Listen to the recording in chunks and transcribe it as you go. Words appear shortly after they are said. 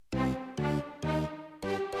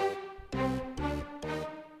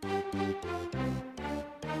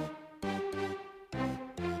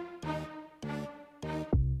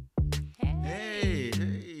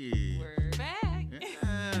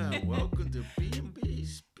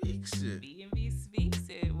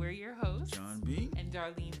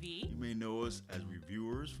know us as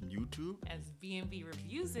reviewers from YouTube, as B&B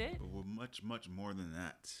Reviews It. but we're much, much more than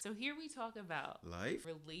that. So here we talk about Life,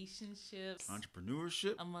 relationships,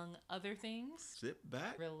 entrepreneurship, among other things. sit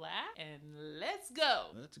back, Relax, and let's go.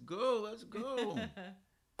 let's go, let's go.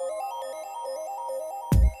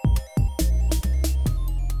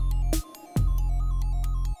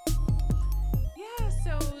 Yeah,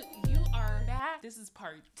 so you are back. This is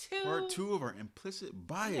part 2. Part 2 of our implicit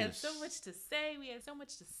bias. We had so much to say. We had so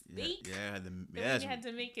much to speak. Yeah, We had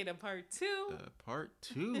to make it a part 2. Part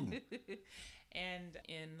 2. And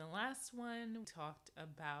in the last one, we talked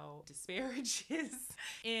about disparages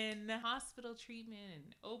in hospital treatment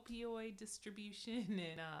and opioid distribution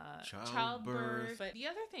and childbirth. But the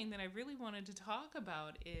other thing that I really wanted to talk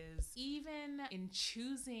about is even in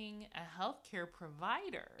choosing a healthcare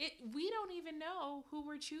provider, we don't even know who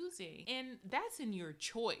we're choosing. And that's in your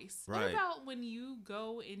choice. Right. What about when you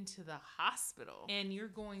go into the hospital and you're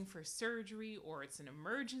going for surgery or it's an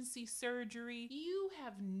emergency surgery? You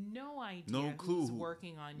have no idea who's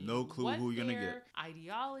working on you. No clue who you're going to get. What their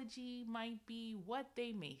ideology might be, what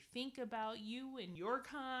they may think about you and your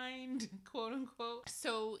kind, quote unquote.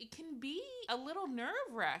 So it can be a little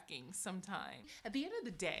nerve-wracking sometimes. At the end of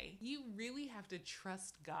the day, you really have to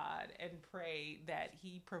trust God and pray that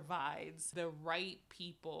He provides the right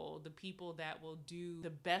people, the people that will do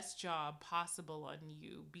the best job possible on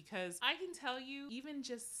you. Because I can tell you, even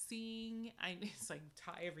just seeing, it's like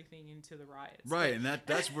tie everything into the riots. Right, and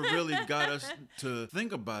that's what really got us to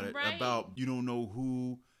think about it, right. About you don't know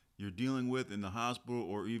who you're dealing with in the hospital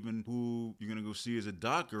or even who you're going to go see as a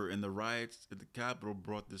doctor, and the riots at the Capitol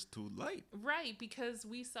brought this to light. Right, because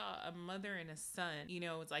we saw a mother and a son,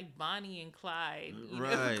 it's like Bonnie and Clyde,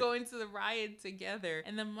 right. Going to the riot together.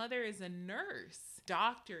 And the mother is a nurse.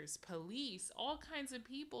 Doctors, police, all kinds of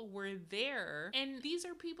people were there. And these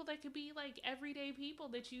are people that could be like everyday people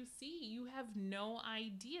that you see. You have no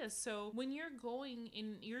idea. So when you're going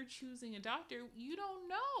and you're choosing a doctor, you don't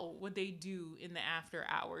know what they do in the after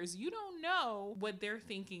hours. You don't know what they're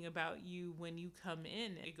thinking about you when you come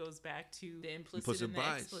in. It goes back to the implicit and the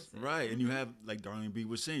bias. Explicit. Right. And you have, like Darlene B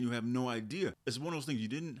was saying, you have no idea. It's one of those things you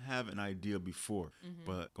didn't have an idea before.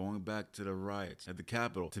 But going back to the riots at the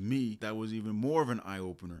Capitol, to me, that was even more of an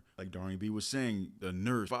eye-opener. Like Darlene B was saying, the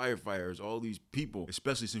nurse, firefighters, all these people,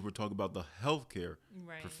 especially since we're talking about the healthcare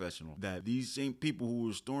professional, that these same people who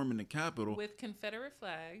were storming the Capitol with Confederate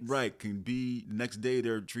flags, right, can be the next day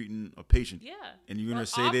they're treating a patient. Yeah. And you're gonna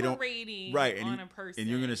say they don't right on a person. And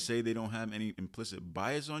you're gonna say they don't have any implicit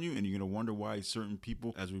bias on you, and you're gonna wonder why certain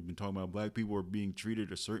people, as we've been talking about, black people are being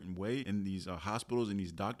treated a certain way in these hospitals and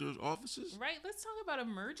these doctors' offices. Right. Let's talk about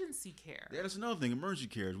emergency care. Yeah, that's another thing. Emergency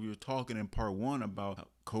care. We were talking in part 1 about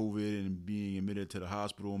COVID and being admitted to the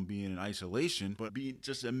hospital and being in isolation, but being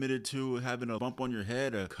just admitted to having a bump on your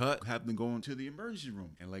head, a cut, having to go into the emergency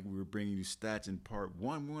room. And like we were bringing you stats in part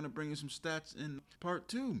 1, we want to bring you some stats in part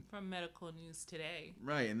 2. From Medical News Today.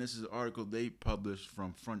 Right, and this is an article they published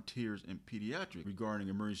from Frontiers in Pediatrics regarding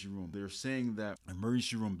emergency room. They're saying that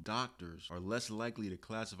emergency room doctors are less likely to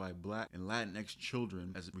classify Black and Latinx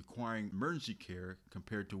children as requiring emergency care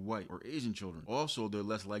compared to white or Asian children. Also, they're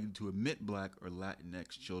less likely to admit Black or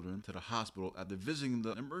Latinx children to the hospital after visiting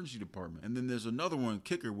the emergency department. And then there's another one,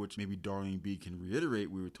 kicker, which maybe Darlene B can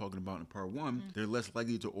reiterate we were talking about in part 1. They're less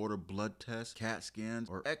likely to order blood tests, CAT scans,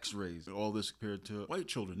 or x-rays. All this compared to white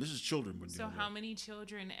children. This is children. So how many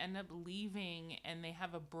children end up leaving and they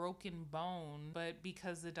have a broken bone, but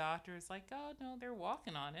because the doctor is like, oh no, they're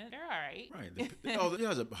walking on it, they're all right. Right. Oh, he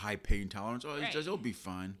has a high pain tolerance. Oh, right. It'll be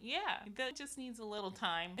fine. Yeah, that just needs a little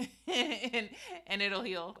time and it'll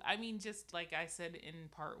heal. I mean, just like I said in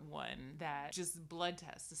part 1, that just blood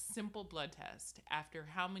test, a simple blood test, after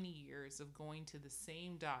how many years of going to the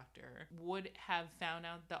same doctor, would have found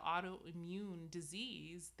out the autoimmune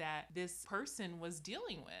disease that this person was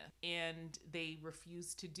dealing with. And they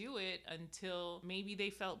refused to do it until maybe they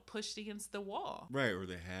felt pushed against the wall. Right, or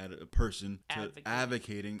they had a person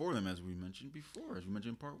advocating for them, as we mentioned before, as we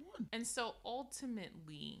mentioned in part 1. And so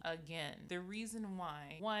ultimately, again, the reason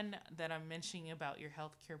why, one, that I'm mentioning about your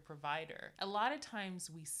healthcare provider, a lot of times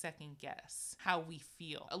we second guess how we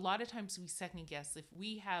feel. A lot of times we second guess if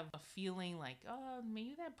we have a feeling like, oh,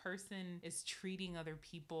 maybe that person is treating other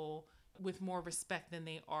people with more respect than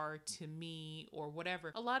they are to me or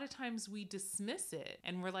whatever. A lot of times we dismiss it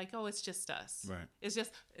and we're like, oh, it's just us. Right. It's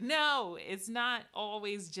just, no, it's not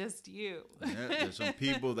always just you. Yeah, there's some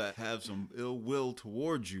people that have some ill will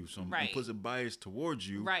towards you, some implicit bias towards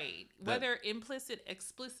you. Right. Whether implicit,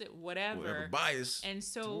 explicit, whatever bias. And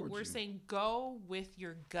so we're saying go with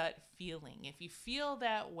your gut feeling. If you feel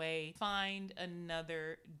that way, find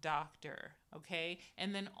another doctor. Okay.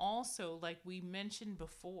 And then also, like we mentioned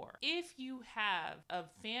before, if you have a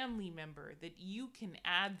family member that you can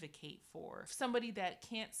advocate for, somebody that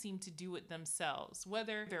can't seem to do it themselves,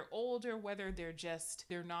 whether they're older, whether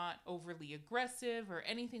they're not overly aggressive or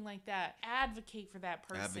anything like that, advocate for that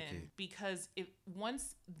person. Advocate. Because if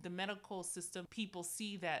once the medical system people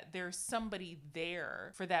see that there's somebody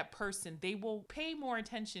there for that person, they will pay more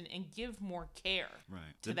attention and give more care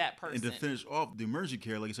to that person. And to finish off the emergency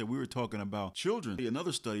care, like I said, we were talking about children.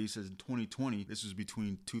 Another study says in 2020, this was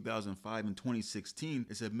between 2005 and 2016,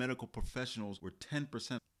 it said medical professionals were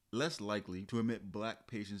 10% less likely to admit black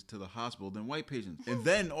patients to the hospital than white patients. And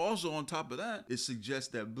then also on top of that, it suggests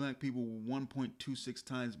that black people were 1.26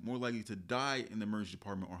 times more likely to die in the emergency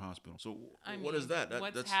department or hospital. So what is that?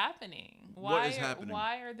 What's happening? What is happening?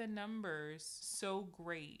 Why are the numbers so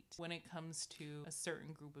great when it comes to a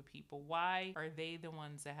certain group of people? Why are they the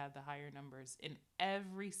ones that have the higher numbers in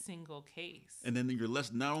every single case? And then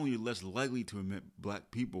not only less likely to admit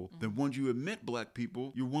black people, then once you admit black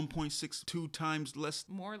people, you're 1.62 times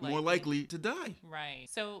more likely to die. Right.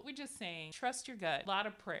 So we're just saying, trust your gut. A lot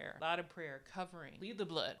of prayer, covering, bleed the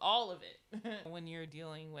blood, all of it when you're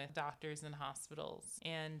dealing with doctors and hospitals.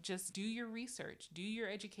 And just do your research, do your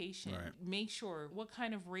education. Right. Make sure, what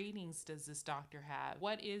kind of ratings does this doctor have?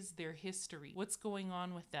 What is their history? What's going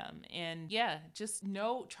on with them? And just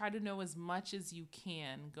try to know as much as you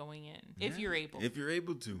can going in, if you're able. If you're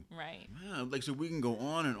able to. Right. Yeah, so we can go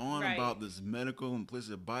on and on about this medical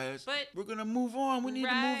implicit bias. But we're going to move on. We need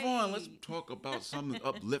to move on. Let's talk about something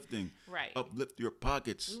uplifting. Right. Uplift your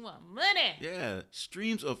pockets. We want money. Yeah.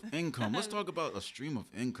 Streams of income. Let's talk about a stream of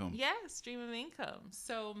income. Yeah, stream of income.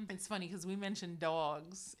 So it's funny because we mentioned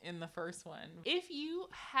dogs in the first one. If you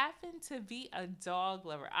happen to be a dog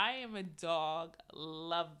lover, I am a dog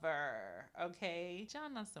lover. Okay.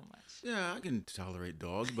 John, not so much. Yeah, I can tolerate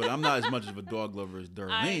dogs, but I'm not as much of a dog lover as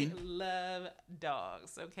Darlene. I love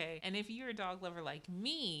dogs. Okay. And if you're a dog lover like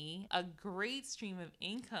me, a great stream of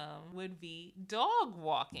income would be dog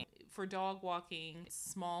walking. For dog walking,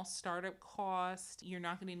 small startup cost. You're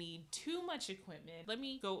not going to need too much equipment. Let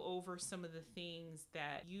me go over some of the things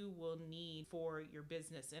that you will need for your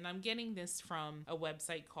business. And I'm getting this from a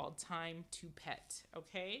website called Time to Pet.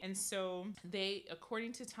 Okay. And so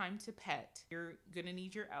according to Time to Pet, you're going to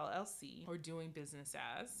need your LLC or doing business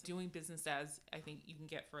as. Doing business as, I think you can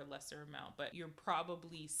get for a lesser amount, but you're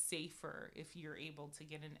probably safer if you're able to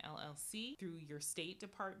get an LLC through your state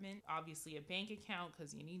department. Obviously a bank account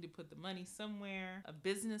because you need to put the money somewhere, a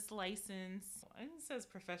business license. It says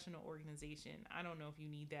professional organization. I don't know if you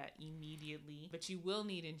need that immediately, but you will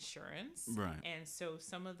need insurance. Right. And so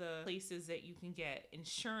some of the places that you can get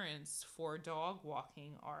insurance for dog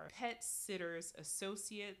walking are Pet Sitters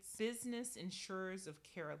Associates, Business Insurers of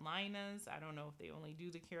Carolinas. I don't know if they only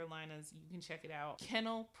do the Carolinas. You can check it out.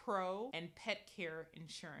 Kennel Pro and Pet Care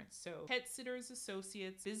Insurance. So Pet Sitters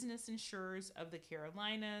Associates, Business Insurers of the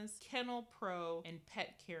Carolinas, Kennel Pro, and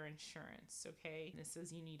Pet Care Insurance. Okay. And it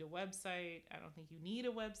says you need a website. I don't think you need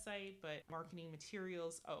a website, but marketing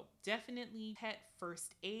materials. Oh, definitely pet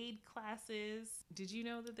first aid classes. Did you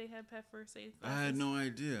know that they had pet first aid classes? I had no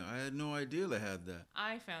idea. They had that.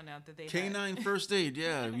 I found out that they Canine first aid.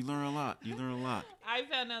 Yeah, you learn a lot. I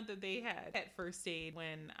found out that they had pet first aid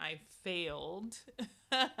when I failed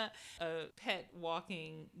a pet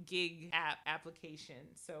walking gig application,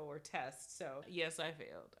 or test. So yes, I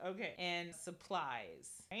failed. Okay. And supplies,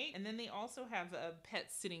 right? And then they also have a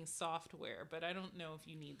pet sitting software, but I don't know if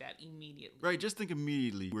you need that immediately. Right. Just think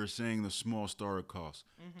immediately. We're saying the small starter cost.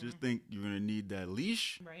 Just think you're going to need that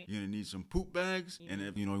leash. Right. You're going to need some poop bags. And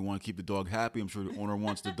if you want to keep the dog happy, I'm sure the owner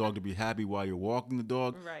wants the dog to be happy while you're walking the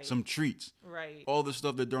dog. Right. Some treats. Right. All the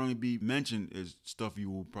stuff that Darlene B mentioned is stuff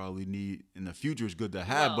you will probably need in the future. Is good to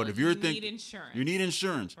have, but if you're thinking, you need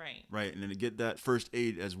insurance. Right. Right. And then to get that first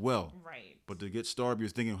aid as well. Right. But to get started, you're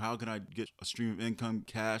thinking, how can I get a stream of income,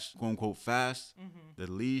 cash, quote unquote, fast? The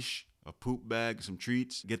leash, a poop bag, some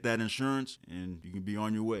treats, get that insurance, and you can be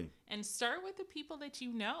on your way. And start with the people that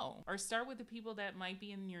you know, or start with the people that might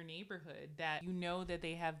be in your neighborhood that you know that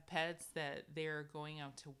they have pets, that they're going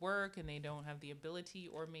out to work and they don't have the ability,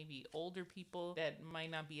 or maybe older people that might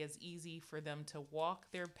not be as easy for them to walk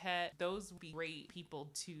their pet. Those would be great people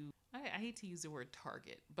to, I hate to use the word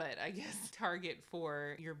target, but I guess target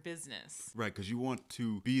for your business. Right, because you want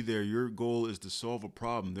to be there. Your goal is to solve a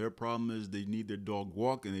problem. Their problem is they need their dog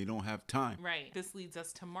walked and they don't have time. Right. This leads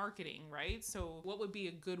us to marketing, right? So what would be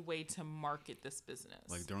a good way to market this business?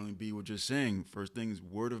 Like Darlene B was just saying, first thing is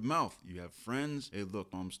word of mouth. You have friends. Hey, look,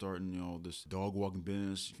 I'm starting, this dog walking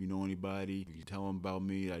business. If you know anybody, if you tell them about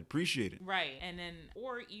me, I'd appreciate it. Right. And then,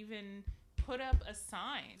 or even put up a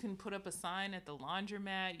sign. You can put up a sign at the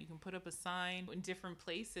laundromat. You can put up a sign in different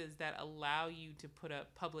places that allow you to put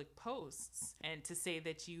up public posts and to say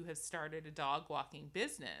that you have started a dog walking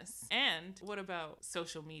business. And what about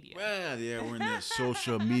social media? Well, yeah, we're in the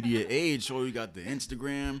social media age, so you got the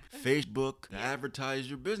Instagram, Facebook to advertise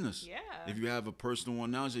your business. Yeah. If you have a personal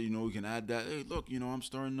one now, so you can add that. Hey, look, I'm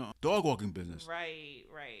starting a dog walking business. Right.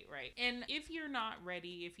 And if you're not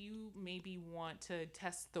ready, if you maybe want to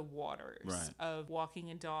test the waters of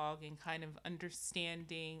walking a dog and kind of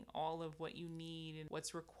understanding all of what you need and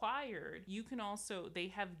what's required, you can also, they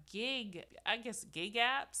have gig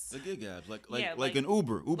apps. The gig apps, like an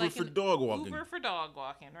Uber like for an dog walking. Uber for dog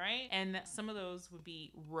walking, right? And some of those would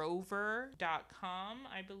be Rover.com,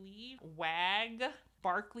 I believe, WAG,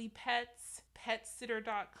 Barkley Pets,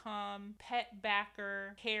 PetSitter.com,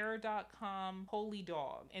 PetBacker, Care.com, Holy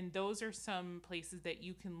Dog. And those are some places that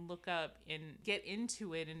you can look up and get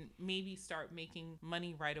into it and maybe start making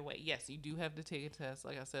money right away. Yes, you do have to take a test.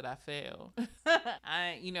 Like I said, I failed.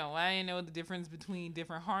 I didn't know the difference between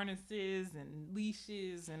different harnesses and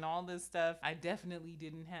leashes and all this stuff. I definitely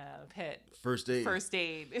didn't have pet first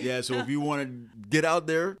aid. Yeah, so if you want to get out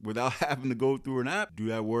there without having to go through an app, do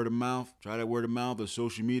that word of mouth. Try that word of mouth or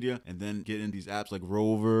social media, and then get in these apps like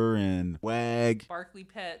Rover and WAG. Barkley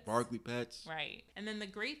Pets. Right. And then the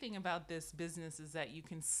great thing about this business is that you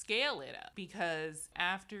can scale it up, because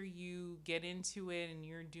after you get into it and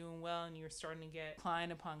you're doing well and you're starting to get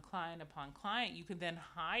client upon client upon client, you can then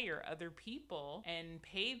hire other people and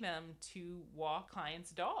pay them to walk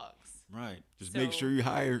clients' dogs. Right. Just make sure you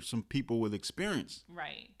hire some people with experience.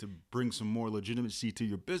 Right. To bring some more legitimacy to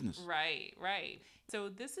your business. Right. So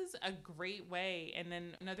this is a great way. And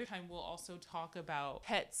then another time we'll also talk about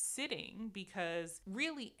pet sitting, because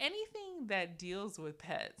really anything that deals with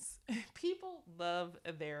pets, people love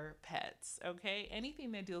their pets, okay?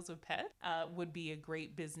 Anything that deals with pets would be a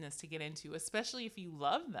great business to get into, especially if you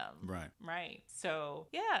love them. Right. So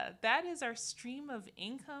yeah, that is our stream of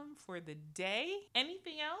income for the day.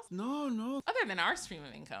 Anything else? No. Other than our stream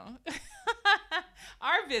of income.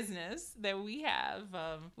 Our business that we have,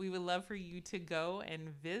 we would love for you to go and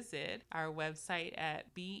visit our website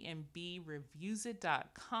at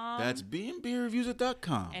bnbreviewsit.com. That's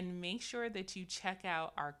bnbreviewsit.com. And make sure that you check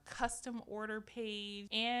out our custom order page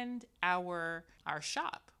and our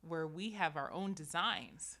shop where we have our own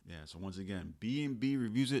designs. Yeah, so once again,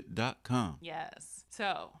 bnbreviewsit.com. Yes.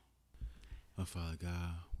 So, Father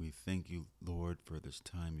God, we thank you, Lord, for this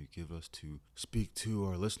time you give us to speak to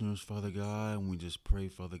our listeners, Father God. And we just pray,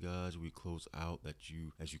 Father God, as we close out, that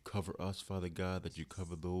as you cover us, Father God, that you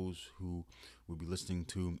cover those who will be listening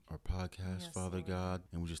to our podcast, Father Lord. God.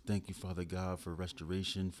 And we just thank you, Father God, for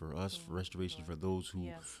restoration for us, for restoration for those who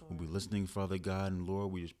will be listening, Father God. And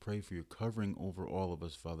Lord, we just pray for your covering over all of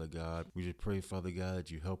us, Father God. We just pray, Father God,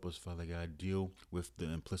 that you help us, Father God, deal with the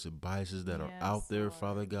implicit biases that are out there, Lord.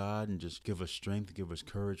 Father God, and just give us strength, give us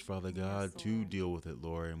courage, Father God, to deal with it,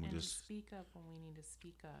 Lord. And we just speak up when we need to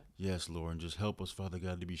speak up. Yes, Lord, and just help us, Father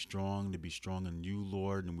God, to be strong in you,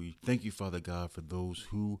 Lord. And we thank you, Father God, for those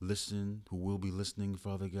who listen, who will be listening,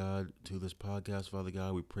 Father God, to this podcast, Father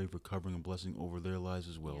God. We pray for covering and blessing over their lives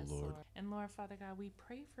as well, Lord. And Lord, Father God, we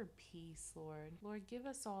pray for peace, Lord. Lord, give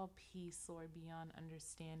us all peace, Lord, beyond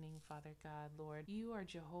understanding, Father God, Lord. You are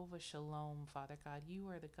Jehovah Shalom, Father God. You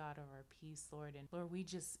are the God of our peace, Lord. And Lord, we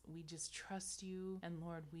just trust you. And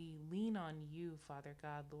Lord, we lean on you, Father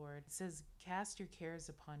God, Lord. It says, cast your cares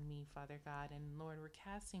upon me, Father God. And Lord, we're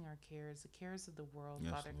casting our cares, the cares of the world,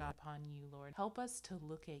 Father Lord. God, upon you, Lord. Help us to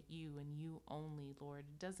look at you and you only, Lord.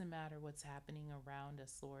 It doesn't matter what's happening around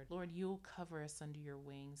us, Lord. Lord, you'll cover us under your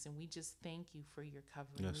wings. And we just thank you for your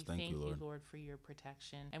covering. Yes, we thank you, Lord, for your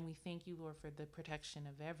protection. And we thank you, Lord, for the protection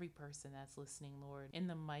of every person that's listening, Lord. In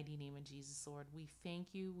the mighty name of Jesus, Lord, we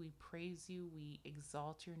thank you, we praise you, we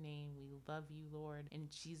exalt your name, we love you, Lord. In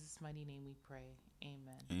Jesus' mighty name we pray.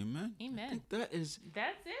 Amen. I think that's it.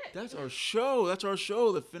 That's our show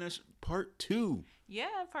to finish part 2.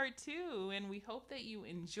 Yeah, part 2. And we hope that you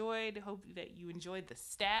enjoyed the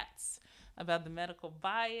stats about the medical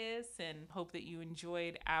bias, and hope that you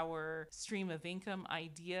enjoyed our stream of income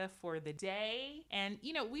idea for the day. And,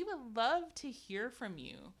 we would love to hear from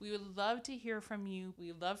you. We would love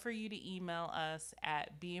for you to email us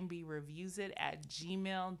at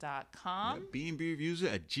bnbreviewsit@gmail.com.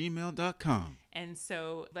 bnbreviewsit@gmail.com. And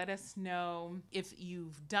so let us know if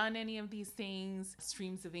you've done any of these things,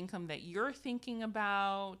 streams of income that you're thinking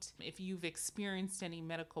about, if you've experienced any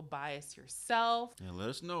medical bias yourself. Yeah, let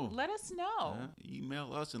us know.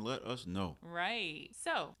 Email us and let us know. Right.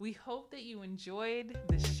 So we hope that you enjoyed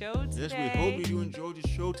the show today. Yes, we hope that you enjoyed the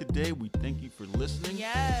show today. We thank you for listening.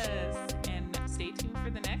 Yes. And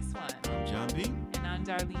I'm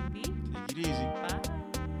Darlene B. Take it easy.